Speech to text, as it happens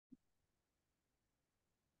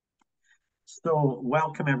So,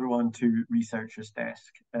 welcome everyone to Researcher's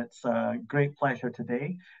Desk. It's a great pleasure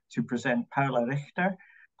today to present Paula Richter.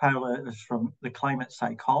 Paula is from the Climate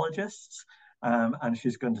Psychologists, and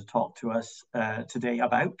she's going to talk to us today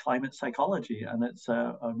about climate psychology. And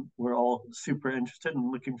we're all super interested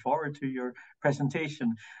and looking forward to your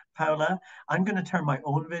presentation. Paula, I'm going to turn my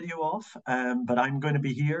own video off, but I'm going to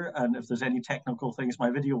be here. And if there's any technical things, my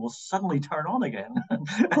video will suddenly turn on again.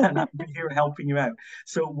 And I'll be here helping you out.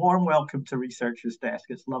 So warm welcome to Researcher's Desk.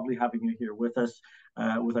 It's lovely having you here with us,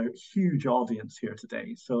 with a huge audience here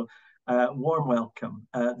today. So warm welcome.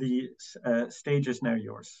 The stage is now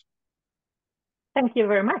yours. Thank you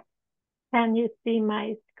very much. Can you see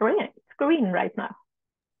my screen right now?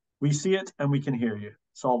 We see it and we can hear you.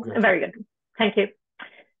 It's all good. Very good. Thank you.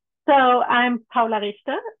 So I'm Paula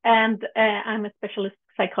Richter, and I'm a specialist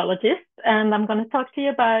psychologist, and I'm going to talk to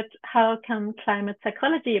you about how can climate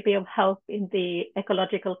psychology be of help in the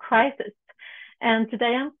ecological crisis. And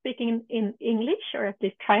today I'm speaking in English, or at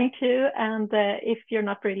least trying to, and if you're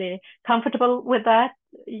not really comfortable with that,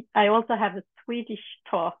 I also have a Swedish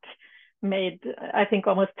talk made, I think,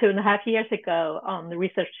 almost 2.5 years ago on the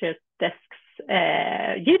Researcher's Desk's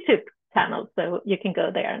YouTube channel, so you can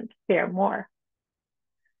go there and hear more.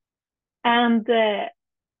 And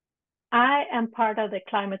I am part of the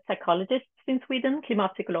Climate Psychologists in Sweden,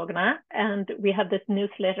 Klimatpsykologerna, and we have this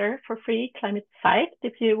newsletter for free, Climate Psych,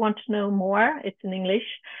 if you want to know more. It's in English.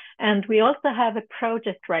 And we also have a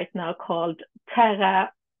project right now called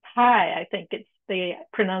Terra Pi, I think it's the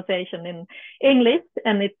pronunciation in English,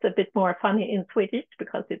 and it's a bit more funny in Swedish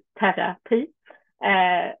because it's terapi.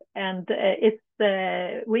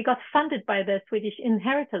 We got funded by the Swedish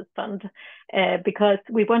Inheritance Fund because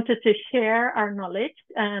we wanted to share our knowledge,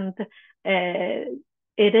 and the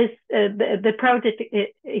project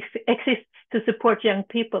exists to support young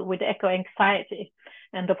people with eco-anxiety,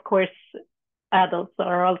 and of course adults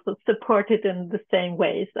are also supported in the same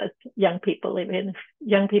ways as young people, even if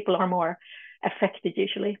young people are more affected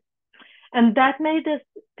usually. And that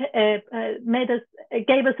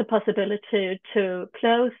gave us a possibility to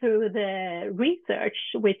plow through the research,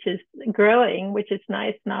 which is growing, which is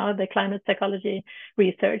nice now, the climate psychology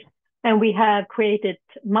research. And we have created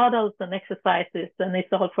models and exercises, and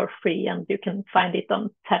it's all for free, and you can find it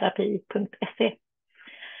on terapi.se.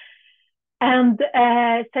 And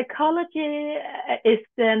psychology is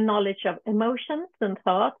the knowledge of emotions and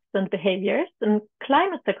thoughts and behaviors. And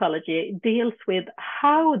climate psychology deals with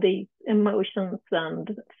how these emotions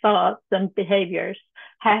and thoughts and behaviors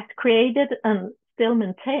have created and still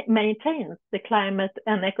maintains the climate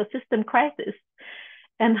and ecosystem crisis,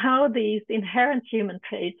 and how these inherent human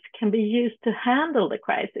traits can be used to handle the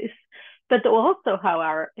crisis, but also how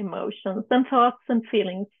our emotions and thoughts and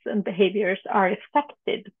feelings and behaviors are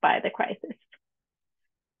affected by the crisis.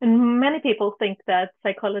 And many people think that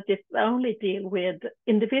psychologists only deal with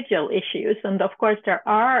individual issues. And of course, there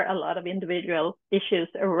are a lot of individual issues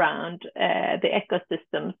around the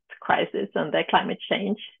ecosystems crisis and the climate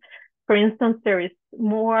change. For instance, there is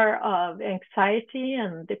more of anxiety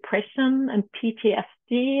and depression and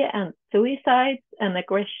PTSD and suicides and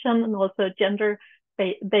aggression and also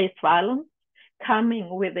gender-based violence coming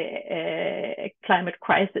with the climate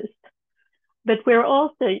crisis. But we're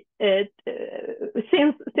also,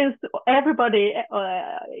 since everybody,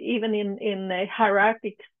 even in the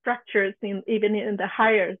hierarchic structures, even in the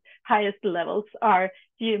highest levels, are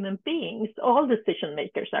human beings, all decision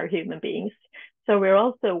makers are human beings. So we're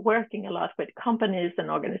also working a lot with companies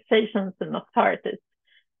and organizations and authorities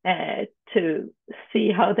to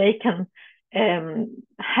see how they can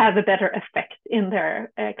have a better effect in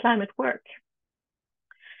their climate work.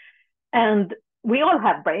 And we all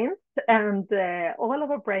have brains, and all of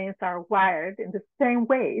our brains are wired in the same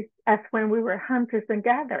ways as when we were hunters and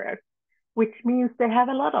gatherers, which means they have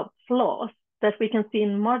a lot of flaws that we can see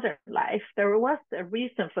in modern life. There was a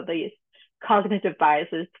reason for these cognitive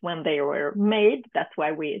biases when they were made. That's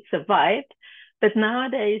why we survived. But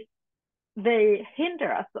nowadays, they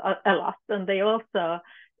hinder us a lot, and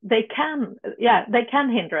they can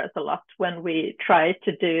hinder us a lot when we try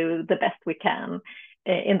to do the best we can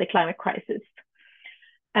in the climate crisis.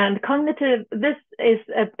 And this is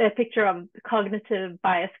a picture of Cognitive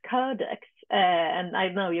Bias Codex. And I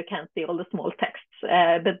know you can't see all the small texts,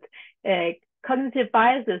 but cognitive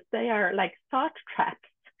biases, they are like thought traps.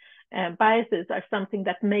 Biases are something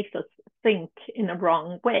that makes us think in a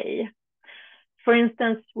wrong way. For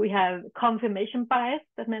instance, we have confirmation bias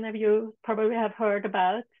that many of you probably have heard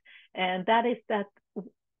about. And that is that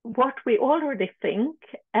what we already think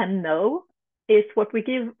and know is what we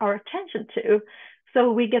give our attention to.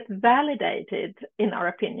 So we get validated in our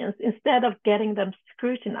opinions instead of getting them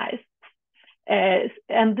scrutinized.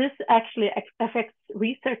 And this actually affects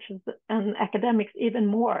researchers and academics even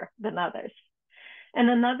more than others. And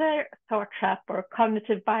another thought trap or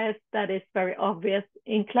cognitive bias that is very obvious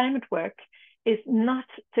in climate work is not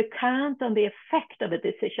to count on the effect of a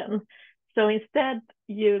decision. So instead,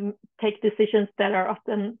 you take decisions that are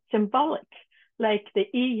often symbolic, like the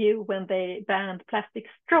EU when they banned plastic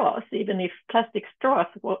straws, even if plastic straws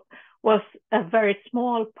was a very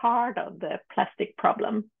small part of the plastic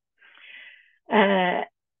problem. And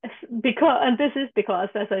this is because,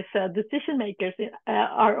 as I said, decision makers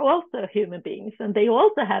are also human beings, and they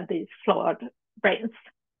also have these flawed brains.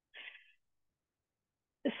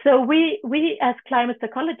 So we as climate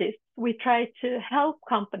psychologists, we try to help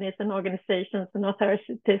companies and organizations and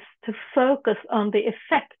authorities to focus on the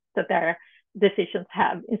effects that their decisions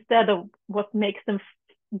have instead of what makes them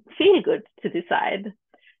feel good to decide.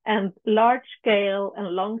 And large scale and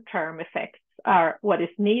long-term effects are what is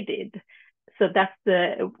needed. So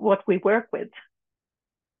that's what we work with.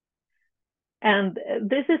 And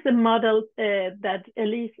this is a model that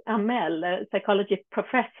Elise Amel, a psychology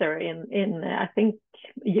professor in I think,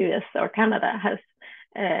 US or Canada,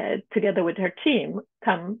 has, together with her team,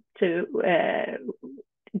 come to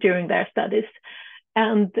during their studies.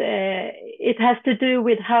 And it has to do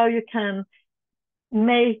with how you can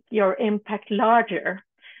make your impact larger.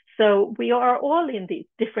 So we are all in these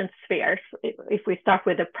different spheres. If we start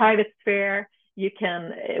with the private sphere, you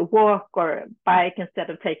can walk or bike instead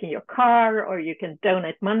of taking your car, or you can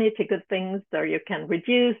donate money to good things, or you can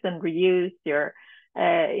reduce and reuse your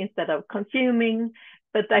instead of consuming.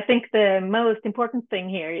 But I think the most important thing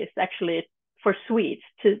here is actually for Swedes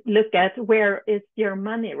to look at where is your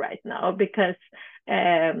money right now, because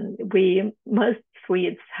most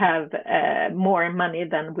Swedes have more money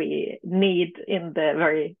than we need in the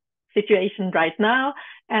very situation right now,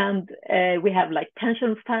 and we have like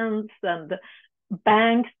pension funds and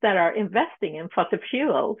banks that are investing in fossil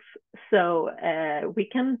fuels. So we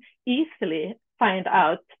can easily find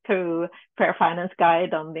out through Fair Finance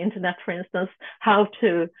Guide on the internet, for instance, how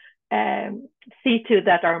to see to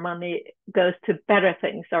that our money goes to better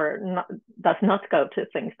things or does not go to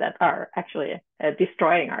things that are actually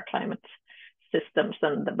destroying our climate systems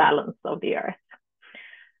and the balance of the earth.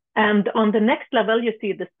 And on the next level, you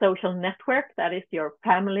see the social network, that is your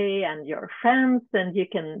family and your friends, and you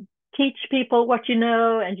can teach people what you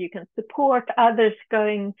know, and you can support others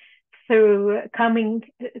going through coming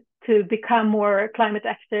to become more climate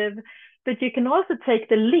active. But you can also take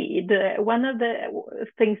the lead. One of the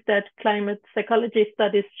things that climate psychology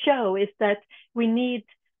studies show is that we need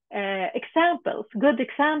examples, good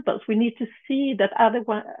examples. We need to see that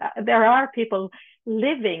there are people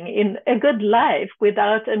living in a good life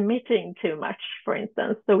without emitting too much, for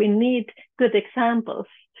instance. So we need good examples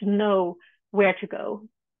to know where to go.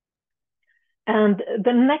 And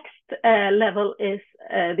the next level is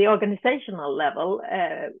the organizational level.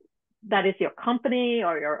 That is your company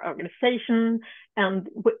or your organization. And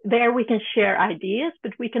there we can share ideas,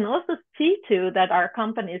 but we can also see to that our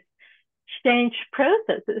companies change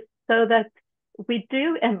processes so that we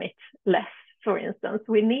do emit less, for instance.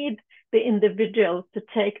 We need the individuals to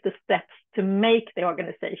take the steps to make the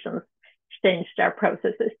organizations change their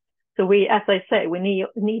processes. So we, as I say, we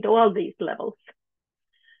need all these levels.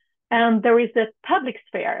 And there is a public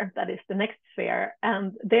sphere, that is the next sphere.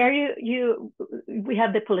 And there we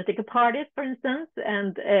have the political parties, for instance,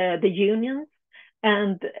 and the unions,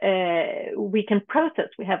 and we can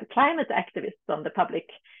protest. We have climate activists on the public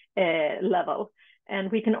level, and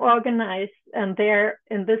we can organize. And there,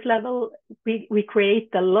 in this level, we create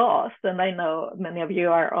the laws. And I know many of you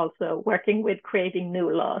are also working with creating new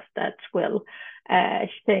laws that will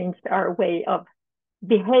change our way of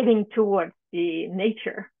behaving towards the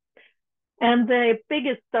nature. And the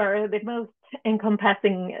biggest or the most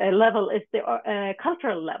encompassing level is the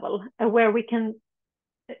cultural level, where we can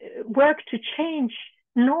work to change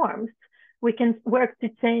norms. We can work to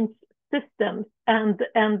change systems and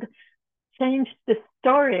change the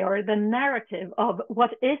story or the narrative of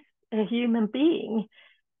what is a human being.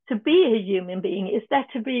 To be a human being, is that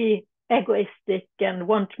to be egoistic and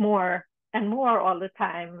want more and more all the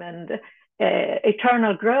time and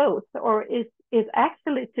eternal growth, or is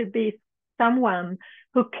actually to be someone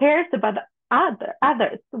who cares about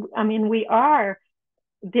others? I mean, we are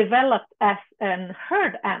developed as a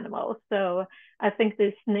herd animal. So I think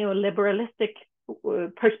this neoliberalistic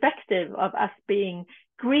perspective of us being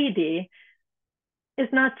greedy is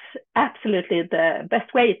not absolutely the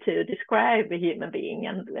best way to describe a human being.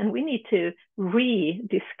 And we need to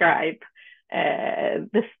re-describe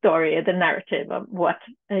the story, the narrative of what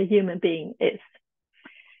a human being is.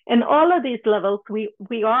 And all of these levels,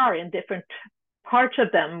 we are in different parts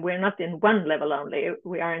of them. We're not in one level only,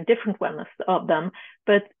 we are in different ones of them.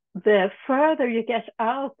 But the further you get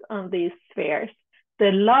out on these spheres,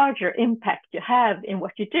 the larger impact you have in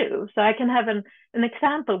what you do. So I can have an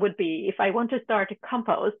example would be if I want to start a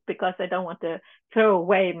compost because I don't want to throw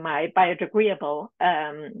away my biodegradable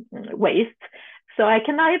waste. So I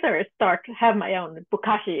can either have my own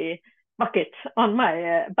bokashi bucket on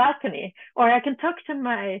my balcony, or I can talk to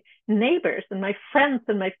my neighbors and my friends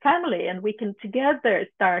and my family, and we can together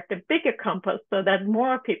start a bigger compost so that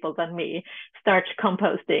more people than me start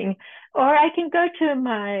composting. Or I can go to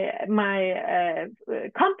my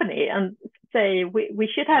company and say, we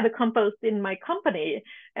should have a compost in my company.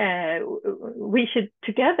 We should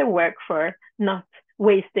together work for not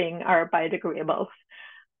wasting our biodegradables.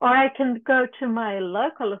 Or I can go to my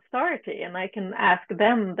local authority and I can ask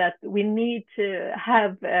them that we need to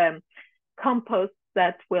have compost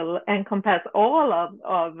that will encompass all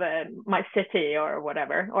of my city or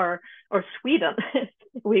whatever, or Sweden.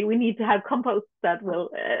 we need to have compost that will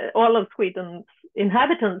all of Sweden's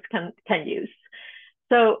inhabitants can use.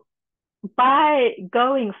 So by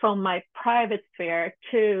going from my private sphere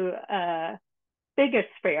to bigger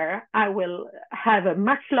sphere, I will have a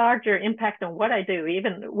much larger impact on what I do.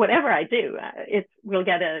 Even whatever I do, it will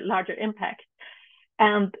get a larger impact.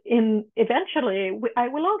 And eventually, I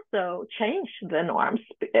will also change the norms.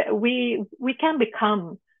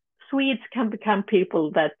 Swedes can become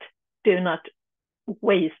people that do not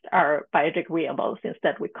waste our biodegradables.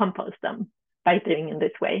 Instead, we compost them by doing in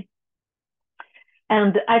this way.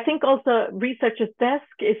 And I think also Researchers' Desk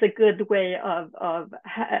is a good way of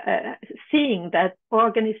seeing that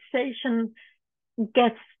organization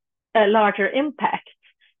gets a larger impact.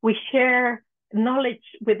 We share knowledge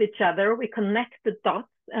with each other, we connect the dots,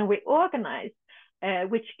 and we organize,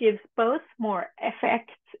 which gives both more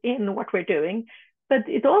effect in what we're doing, but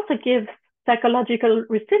it also gives psychological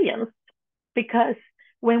resilience, because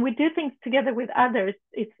when we do things together with others,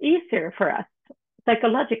 it's easier for us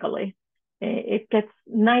psychologically. It gets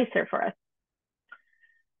nicer for us.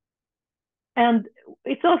 And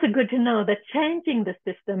it's also good to know that changing the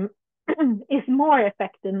system is more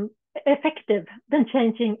effective than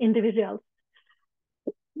changing individuals.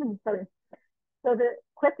 Sorry. So the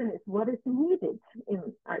question is, what is needed in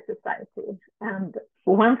our society? And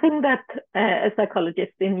one thing that a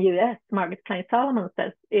psychologist in the US, Margaret Klein-Solomon,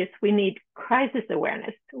 says is we need crisis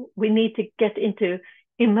awareness. We need to get into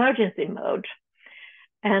emergency mode.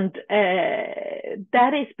 And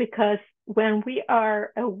that is because when we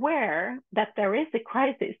are aware that there is a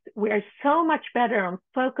crisis, we are so much better on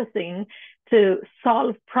focusing to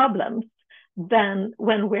solve problems than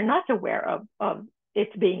when we're not aware of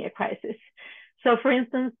it being a crisis. So for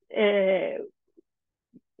instance,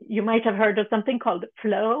 you might have heard of something called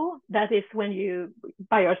flow. That is when you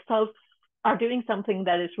by yourself are doing something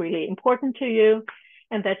that is really important to you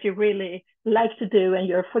and that you really like to do, and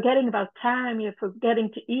you're forgetting about time, you're forgetting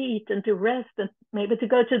to eat and to rest and maybe to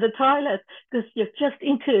go to the toilet because you're just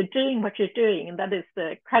into doing what you're doing, and that is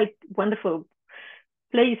a quite wonderful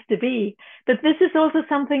place to be. But this is also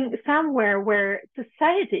something somewhere where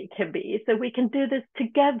society can be, so we can do this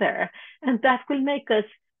together, and that will make us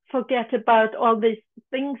forget about all these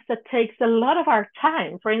things that takes a lot of our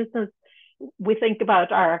time. For instance, we think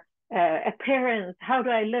about our appearance. How do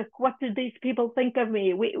I look? What do these people think of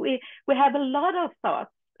me? We have a lot of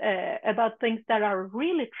thoughts about things that are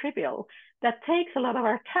really trivial, that takes a lot of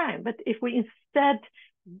our time. But if we instead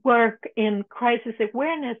work in crisis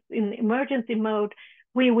awareness, in emergency mode,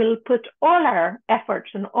 we will put all our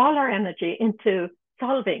efforts and all our energy into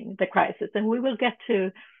solving the crisis, and we will get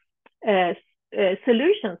to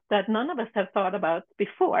solutions that none of us have thought about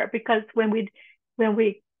before. Because when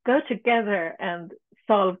we go together and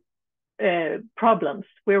solve problems,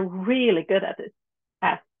 we're really good at it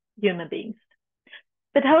as human beings.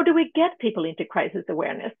 But how do we get people into crisis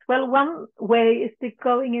awareness? Well, one way is to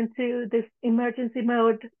going into this emergency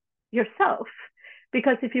mode yourself.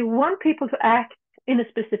 Because if you want people to act in a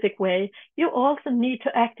specific way, you also need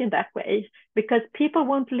to act in that way, because people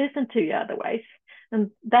won't listen to you otherwise.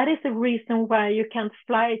 And that is the reason why you can't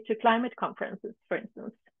fly to climate conferences, for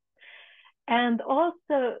instance. And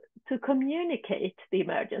also to communicate the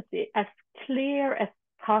emergency as clear as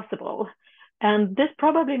possible. And this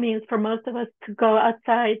probably means for most of us to go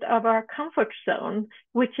outside of our comfort zone,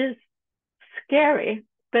 which is scary,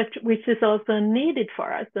 but which is also needed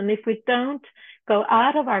for us. And if we don't go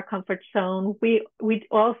out of our comfort zone, we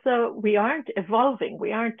aren't evolving,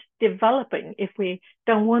 we aren't developing if we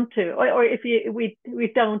don't want to, or if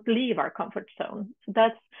we don't leave our comfort zone. So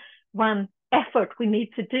that's one effort we need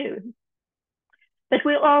to do. But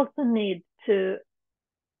we also need to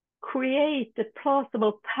create a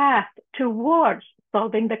plausible path towards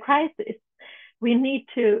solving the crisis, we need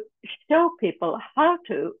to show people how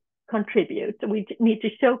to contribute. We need to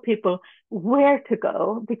show people where to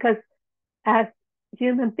go, because as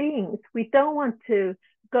human beings, we don't want to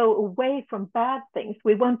go away from bad things.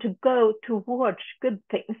 We want to go towards good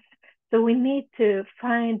things. So we need to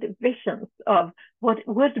find visions of what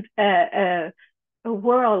would a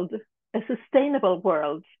world, a sustainable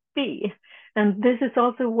world, be. And this is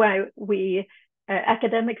also why we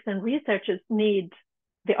academics and researchers need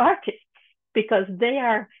the artists, because they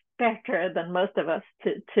are better than most of us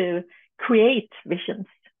to create visions.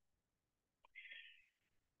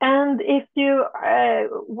 And if you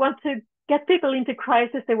want to get people into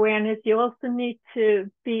crisis awareness, you also need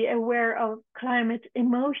to be aware of climate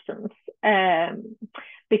emotions,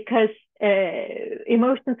 because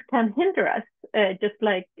emotions can hinder us, just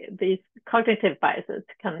like these cognitive biases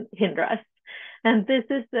can hinder us. And this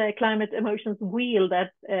is the climate emotions wheel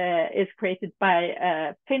that is created by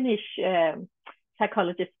a Finnish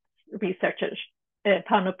psychologist researcher,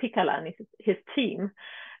 Paula Richter and his team.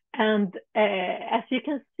 And as you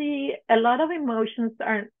can see, a lot of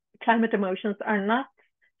climate emotions are not,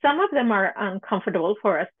 some of them are uncomfortable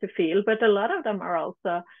for us to feel, but a lot of them are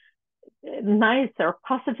also nice or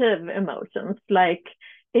positive emotions, like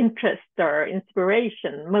interest or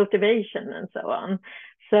inspiration, motivation, and so on.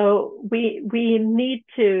 So we need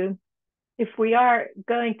to, if we are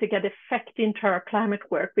going to get effect into our climate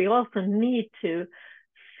work, we also need to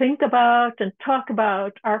think about and talk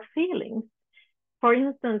about our feelings. For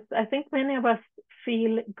instance, I think many of us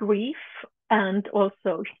feel grief and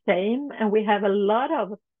also shame, and we have a lot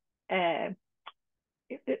of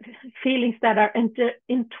feelings that are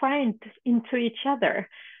entwined into each other.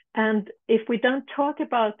 And if we don't talk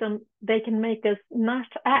about them, they can make us not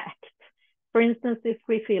act. For instance, if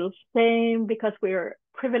we feel shame because we're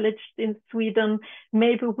privileged in Sweden,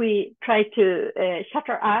 maybe we try to shut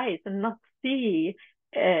our eyes and not see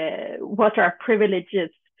what our privileges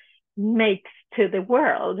makes to the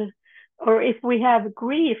world. Or if we have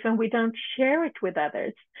grief and we don't share it with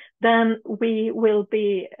others, then we will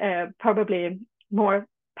be probably more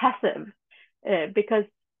passive, because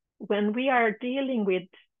when we are dealing with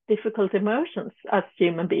difficult emotions as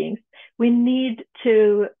human beings, we need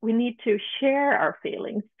to share our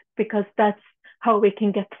feelings, because that's how we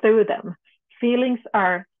can get through them. Feelings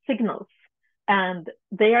are signals, and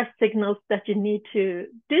they are signals that you need to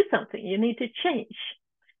do something, you need to change.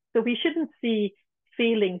 So we shouldn't see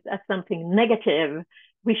feelings as something negative.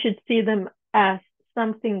 We should see them as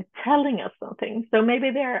something telling us something. So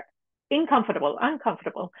maybe they're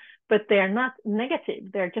uncomfortable, but they're not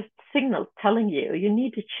negative. They're just signals telling you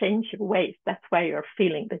need to change your ways. That's why you're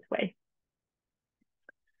feeling this way.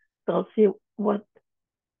 So I'll see what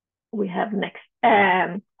we have next.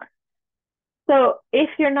 So if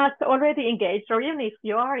you're not already engaged, or even if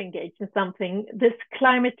you are engaged in something, this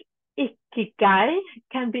climate ikigai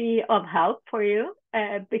can be of help for you,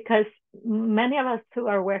 because many of us who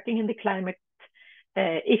are working in the climate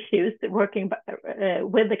issues, working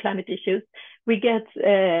with the climate issues, we get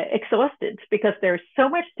exhausted because there's so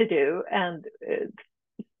much to do, and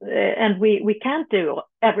we can't do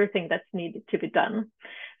everything that's needed to be done.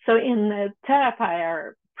 So in Therapy,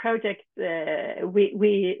 our project,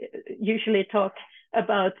 we usually talk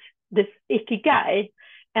about this ikigai,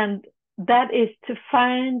 and that is to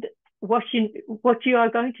find what you are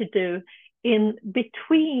going to do in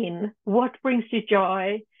between what brings you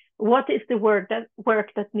joy, what is the work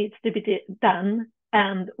that needs to be done,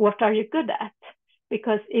 and what are you good at.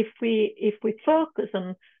 Because if we focus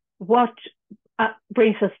on what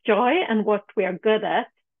brings us joy and what we are good at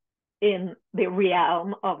in the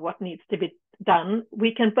realm of what needs to be done,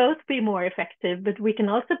 we can both be more effective, but we can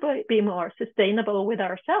also be more sustainable with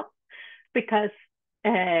ourselves, because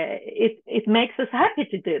it makes us happy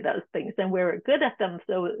to do those things, and we're good at them,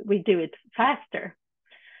 so we do it faster.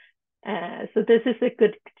 So this is a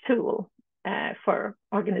good tool for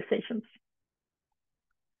organizations.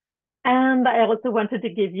 And I also wanted to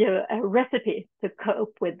give you a recipe to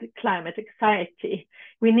cope with climate anxiety.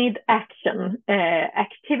 We need action.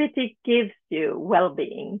 Activity gives you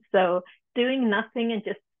well-being. So doing nothing and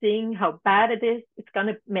just seeing how bad it is, it's going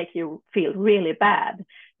to make you feel really bad.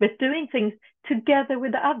 But doing things together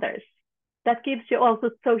with others, that gives you also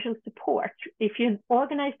social support. If you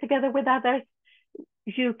organize together with others,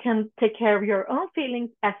 you can take care of your own feelings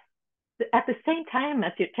at the same time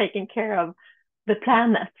as you're taking care of the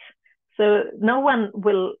planet. So no one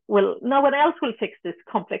else will fix this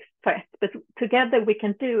complex threat, but together we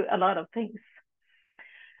can do a lot of things.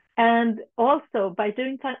 And also by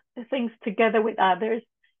doing things together with others,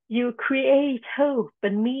 you create hope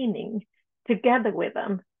and meaning together with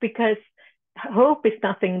them, because hope is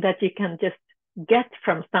nothing that you can just get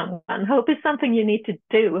from someone. Hope is something you need to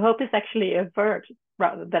do. Hope is actually a verb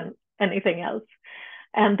rather than anything else.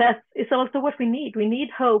 And that is also what we need. We need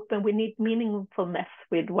hope and we need meaningfulness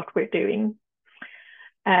with what we're doing.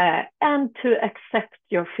 And to accept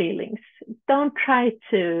your feelings. Don't try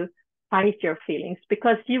to fight your feelings,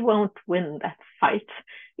 because you won't win that fight.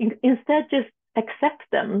 Instead, just accept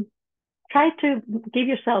them. Try to give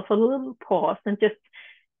yourself a little pause and just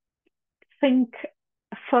think,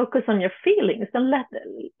 focus on your feelings, and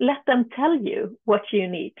let them tell you what you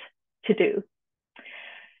need to do.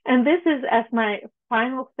 And this is as my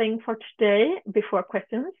final thing for today before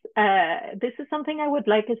questions. This is something I would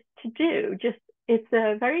like us to do. It's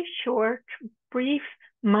a very short, brief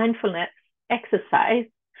mindfulness exercise.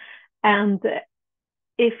 And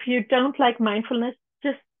if you don't like mindfulness,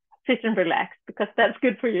 just sit and relax, because that's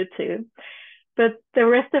good for you too. But the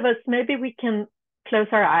rest of us, maybe we can close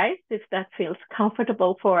our eyes if that feels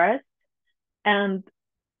comfortable for us, and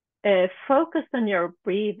focus on your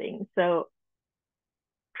breathing. So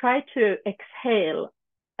try to exhale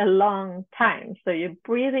a long time. So you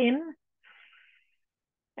breathe in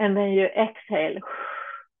and then you exhale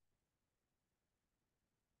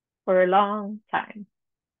for a long time.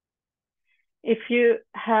 If you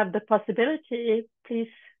have the possibility, please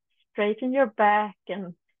straighten your back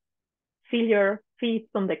and feel your feet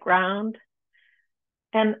on the ground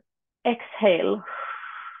and exhale.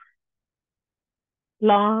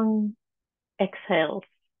 Long exhales.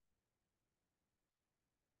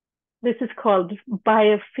 This is called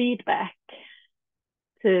biofeedback.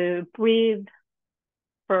 To breathe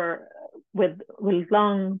with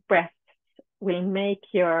long breaths will make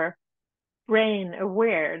your brain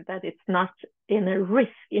aware that it's not in a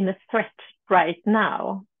risk, in a threat right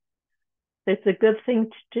now. So it's a good thing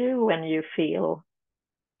to do when you feel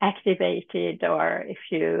activated, or if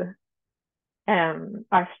you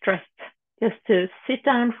are stressed, just to sit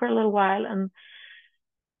down for a little while and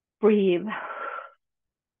breathe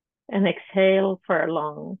and exhale for a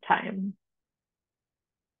long time.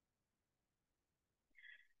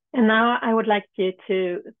 And now I would like you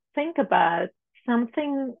to think about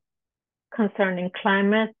something concerning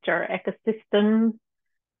climate or ecosystem,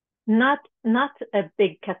 not a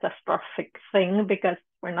big catastrophic thing, because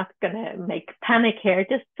we're not going to make panic here,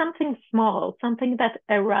 just something small, something that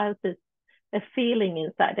arouses a feeling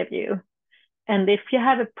inside of you. And if you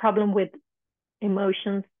have a problem with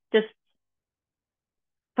emotions, just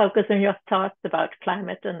focus on your thoughts about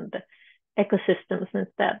climate and ecosystems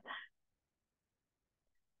instead.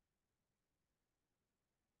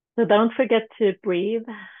 So don't forget to breathe,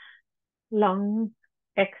 long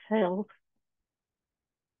exhales,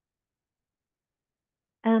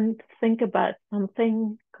 and think about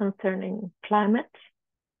something concerning climate,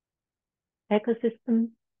 ecosystem,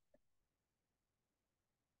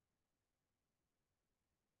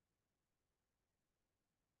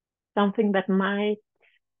 something that might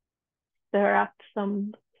stir up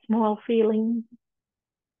some small feeling.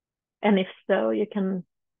 And if so, you can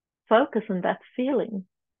focus on that feeling.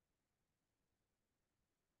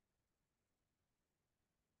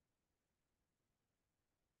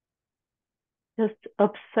 Just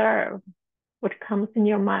observe what comes in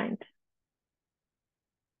your mind.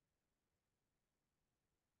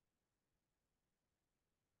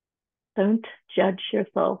 Don't judge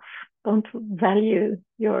yourself. Don't value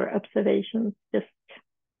your observations. Just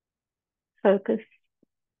focus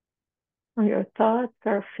on your thoughts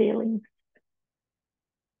or feelings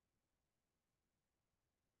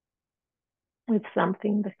with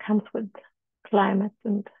something that comes with climate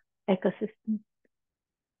and ecosystem.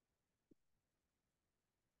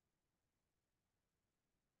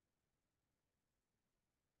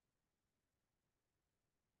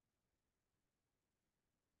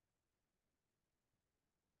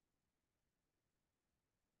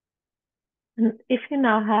 And if you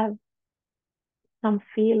now have some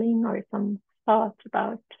feeling or some thought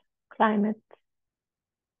about climate,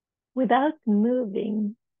 without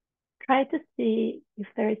moving, try to see if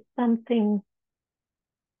there is something,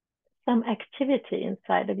 some activity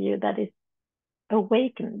inside of you that is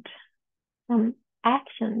awakened, some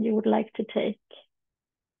action you would like to take.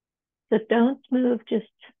 So don't move, just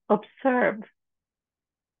observe.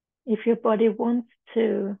 If your body wants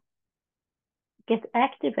to get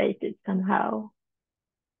activated somehow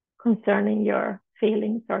concerning your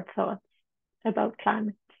feelings or thoughts about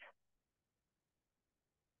climate.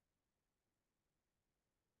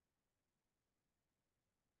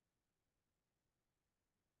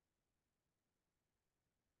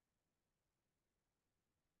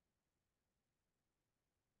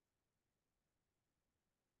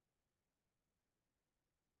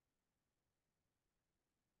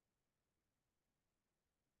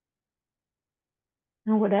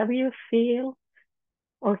 And whatever you feel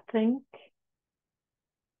or think,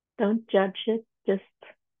 don't judge it, just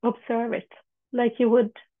observe it like you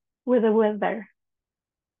would with the weather.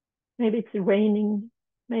 Maybe it's raining,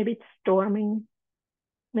 maybe it's storming,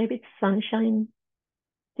 maybe it's sunshine.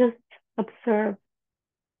 Just observe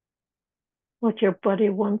what your body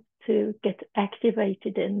wants to get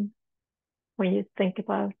activated in when you think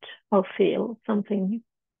about or feel something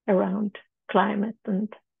around climate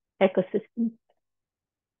and ecosystems.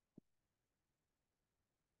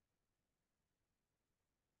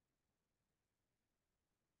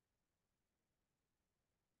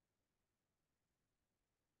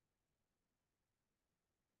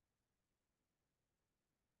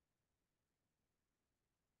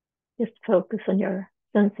 Just focus on your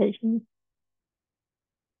sensations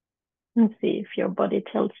and see if your body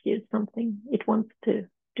tells you something it wants to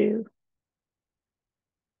do.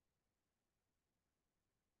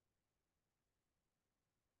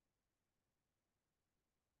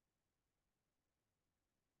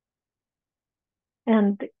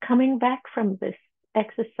 And coming back from this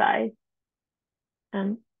exercise,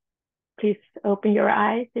 and please open your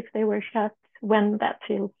eyes if they were shut when that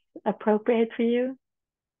feels appropriate for you.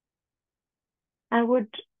 I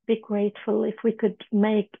would be grateful if we could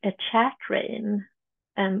make a chat rain,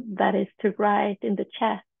 and that is to write in the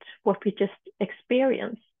chat what we just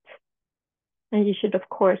experienced. And you should, of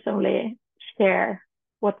course, only share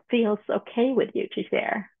what feels okay with you to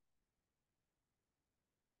share.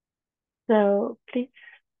 So please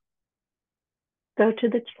go to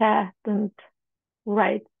the chat and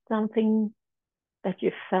write something that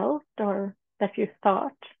you felt or that you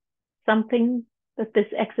thought, something that this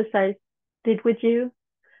exercise did with you.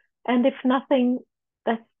 And if nothing,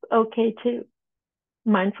 that's okay too.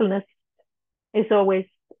 Mindfulness is always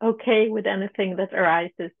okay with anything that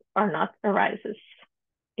arises or not arises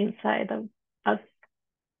inside of us.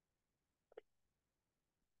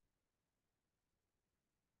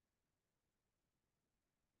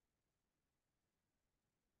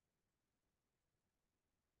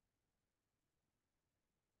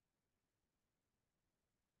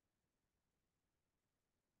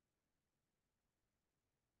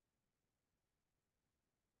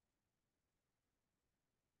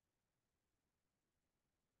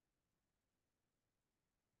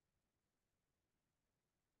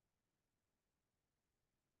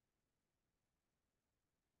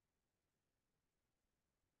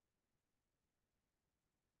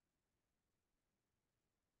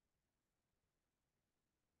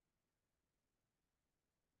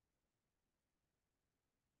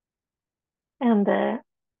 And the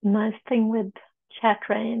nice thing with chat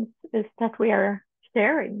rains is that we are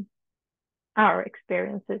sharing our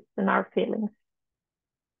experiences and our feelings.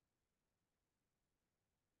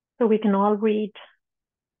 So we can all read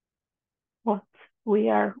what we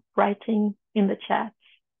are writing in the chat.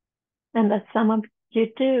 And that some of you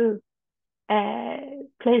do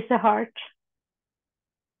place a heart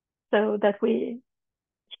so that we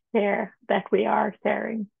share that we are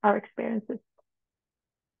sharing our experiences.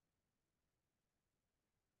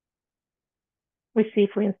 We see,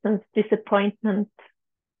 for instance, disappointment,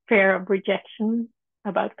 fear of rejection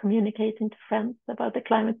about communicating to friends about the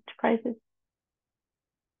climate crisis,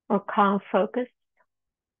 or calm focus,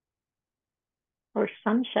 or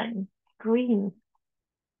sunshine, green,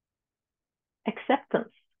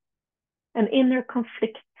 acceptance, an inner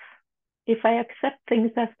conflict. If I accept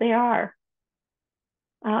things as they are,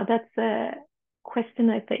 that's a question,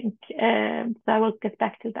 I think. So I will get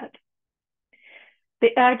back to that.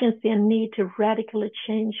 The urgency and need to radically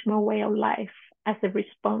change my way of life as a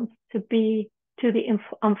response to the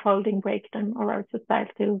unfolding breakdown of our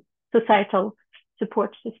societal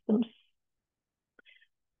support systems.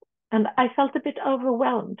 And I felt a bit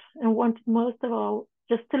overwhelmed and wanted most of all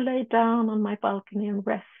just to lay down on my balcony and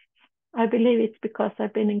rest. I believe it's because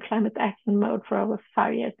I've been in climate action mode for over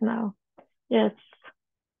 5 years now. Yes,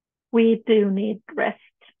 we do need rest.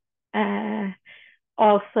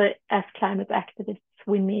 Also, as climate activists,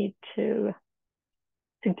 we need to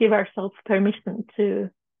give ourselves permission to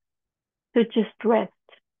just rest,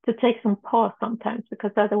 to take some pause sometimes, because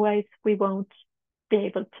otherwise we won't be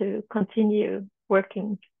able to continue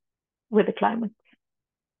working with the climate.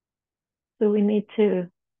 So we need to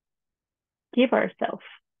give ourselves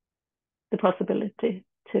the possibility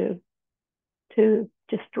to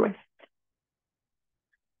just rest.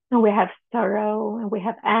 And we have sorrow and we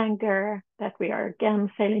have anger that we are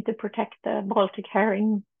again failing to protect the Baltic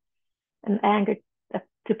herring, and anger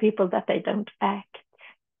to people that they don't act,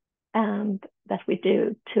 and that we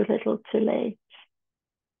do too little too late.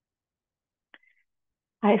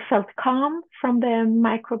 I felt calm from the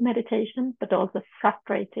micro meditation, but also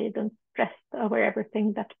frustrated and stressed over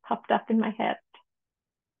everything that popped up in my head.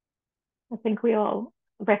 I think we all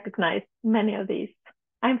recognize many of these.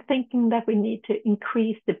 I'm thinking that we need to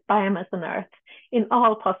increase the biomass on Earth in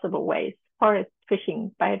all possible ways: forest,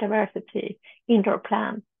 fishing, biodiversity, indoor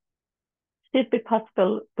plants. Should it be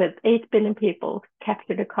possible with 8 billion people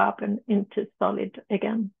capture the carbon into solid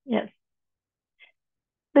again? Yes.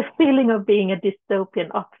 The feeling of being a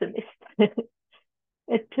dystopian optimist,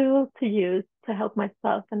 a tool to use to help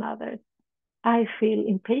myself and others. I feel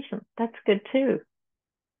impatient. That's good too.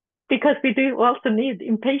 Because we do also need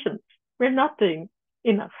impatience. We're not doing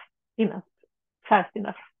enough, fast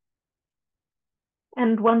enough.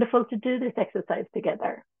 And wonderful to do this exercise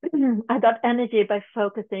together. I got energy by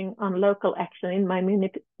focusing on local action in my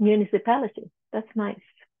municipality. That's nice.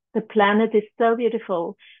 The planet is so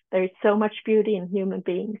beautiful. There is so much beauty in human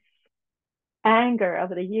beings. Anger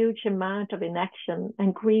over the huge amount of inaction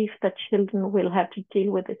and grief that children will have to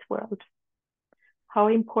deal with this world. How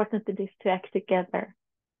important it is to act together.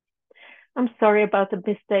 I'm sorry about the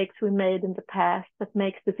mistakes we made in the past that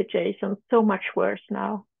makes the situation so much worse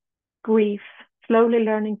now. Grief, slowly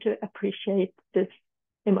learning to appreciate this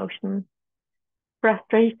emotion.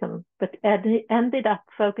 Frustration, but ended up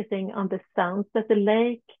focusing on the sounds that the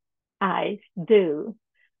lake eyes do.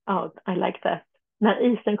 Oh, I like that. När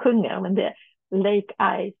isen sjunger, when the lake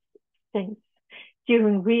eyes sings.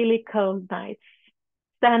 During really cold nights.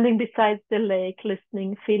 Standing beside the lake,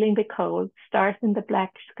 listening, feeling the cold, stars in the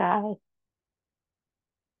black sky.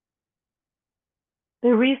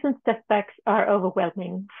 The recent setbacks are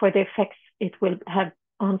overwhelming for the effects it will have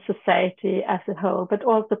on society as a whole, but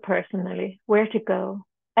also personally, where to go.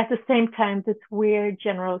 At the same time, this weird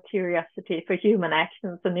general curiosity for human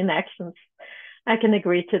actions and inactions, I can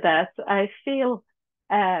agree to that. I feel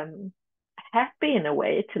happy in a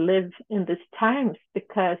way to live in these times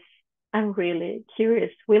because I'm really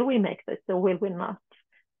curious, will we make this or will we not?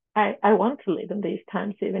 I want to live in these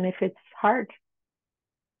times, even if it's hard.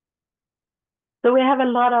 So we have a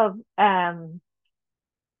lot of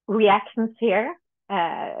reactions here.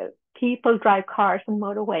 People drive cars on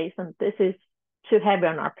motorways, and this is too heavy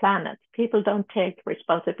on our planet. People don't take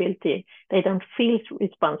responsibility. They don't feel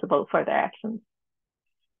responsible for their actions.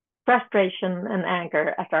 Frustration and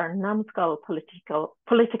anger at our numbskull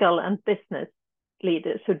political and business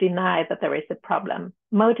leaders who deny that there is a problem,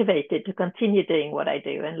 motivated to continue doing what I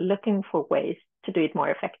do and looking for ways to do it more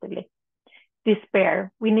effectively.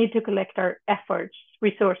 Despair, we need to collect our efforts,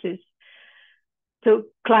 resources to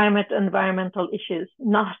climate and environmental issues,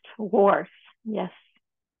 not wars. Yes.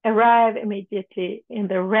 Arrive immediately in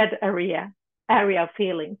the red area of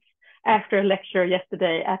feelings. After a lecture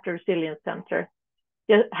yesterday at the Resilience Center,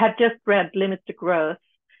 had just read Limits to Growth,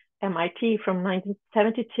 MIT from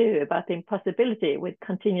 1972, about the impossibility with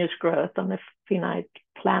continuous growth on a finite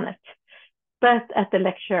planet. But at the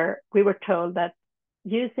lecture, we were told that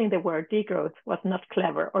using the word degrowth was not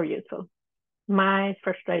clever or useful. My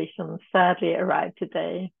frustration sadly arrived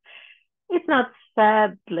today. It's not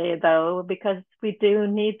sadly though, because we do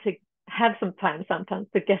need to have some time sometimes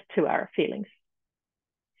to get to our feelings.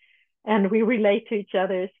 And we relate to each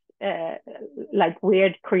other's like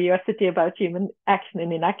weird curiosity about human action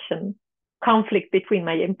and inaction, conflict between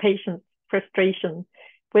my impatience, frustration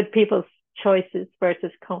with people's choices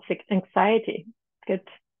versus conflict anxiety. Good.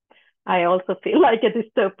 I also feel like a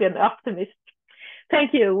dystopian optimist.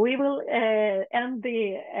 Thank you. We will end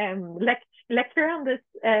the lecture on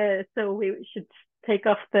this, so we should take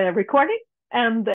off the recording and